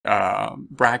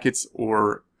brackets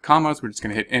or commas. We're just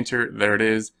going to hit enter. There it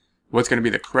is. What's going to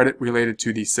be the credit related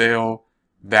to the sale?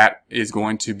 That is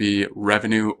going to be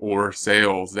revenue or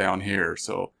sales down here.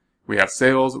 So we have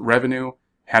sales, revenue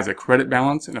has a credit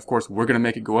balance, and of course we're going to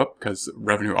make it go up because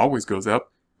revenue always goes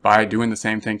up by doing the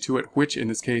same thing to it, which in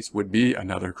this case would be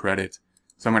another credit.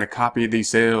 So I'm going to copy the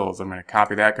sales. I'm going to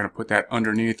copy that, going to put that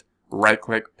underneath, right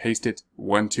click, paste it,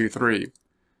 1, 2, 3.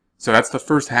 So that's the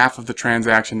first half of the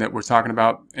transaction that we're talking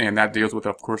about, and that deals with,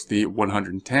 of course, the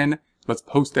 110. Let's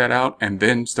post that out and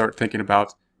then start thinking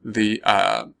about the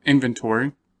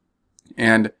inventory.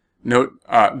 And note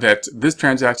that this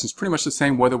transaction is pretty much the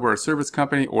same whether we're a service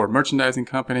company or a merchandising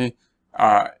company.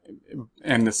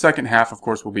 And the second half, of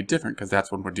course, will be different because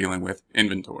that's when we're dealing with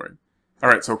inventory. All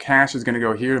right, so cash is going to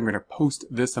go here. I'm going to post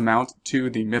this amount to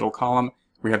the middle column.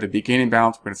 We have the beginning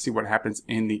balance. We're going to see what happens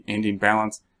in the ending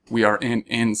balance. We are in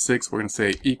N6. We're going to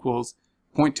say equals,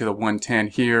 point to the 110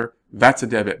 here. That's a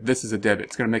debit. This is a debit.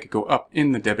 It's going to make it go up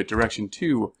in the debit direction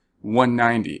to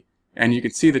 190. And you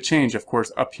can see the change, of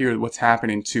course, up here, what's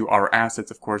happening to our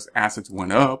assets. Of course, assets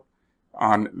went up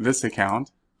on this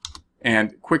account.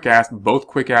 And both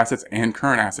quick assets and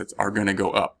current assets are going to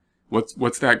go up.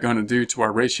 What's that going to do to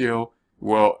our ratio?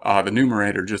 Well, the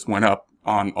numerator just went up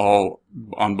on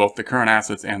both the current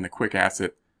assets and the quick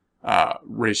asset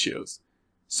ratios.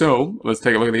 So let's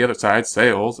take a look at the other side.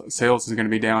 Sales is going to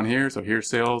be down here. So here's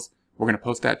sales. We're going to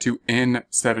post that to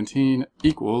N17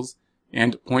 equals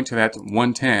and point to that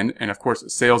 110. And of course,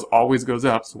 sales always goes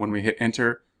up. So when we hit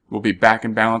enter, we'll be back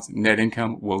in balance. Net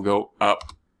income will go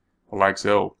up like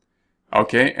so.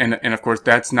 Okay, and of course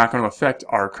that's not going to affect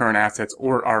our current assets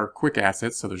or our quick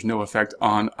assets, so there's no effect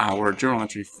on our journal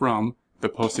entry from the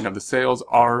posting of the sales.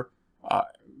 Our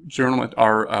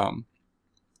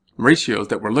ratios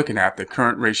that we're looking at, the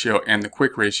current ratio and the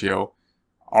quick ratio,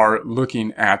 are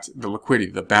looking at the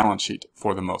liquidity, the balance sheet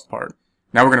for the most part.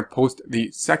 Now we're going to post the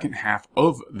second half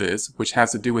of this, which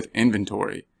has to do with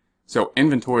inventory. So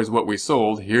inventory is what we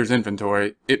sold. Here's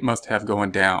inventory. It must have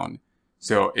gone down.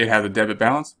 So it has a debit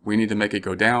balance. We need to make it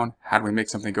go down. How do we make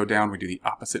something go down? We do the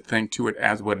opposite thing to it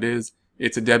as what it is.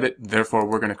 It's a debit, therefore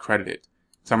we're going to credit it.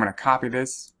 So I'm going to copy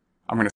this. I'm going to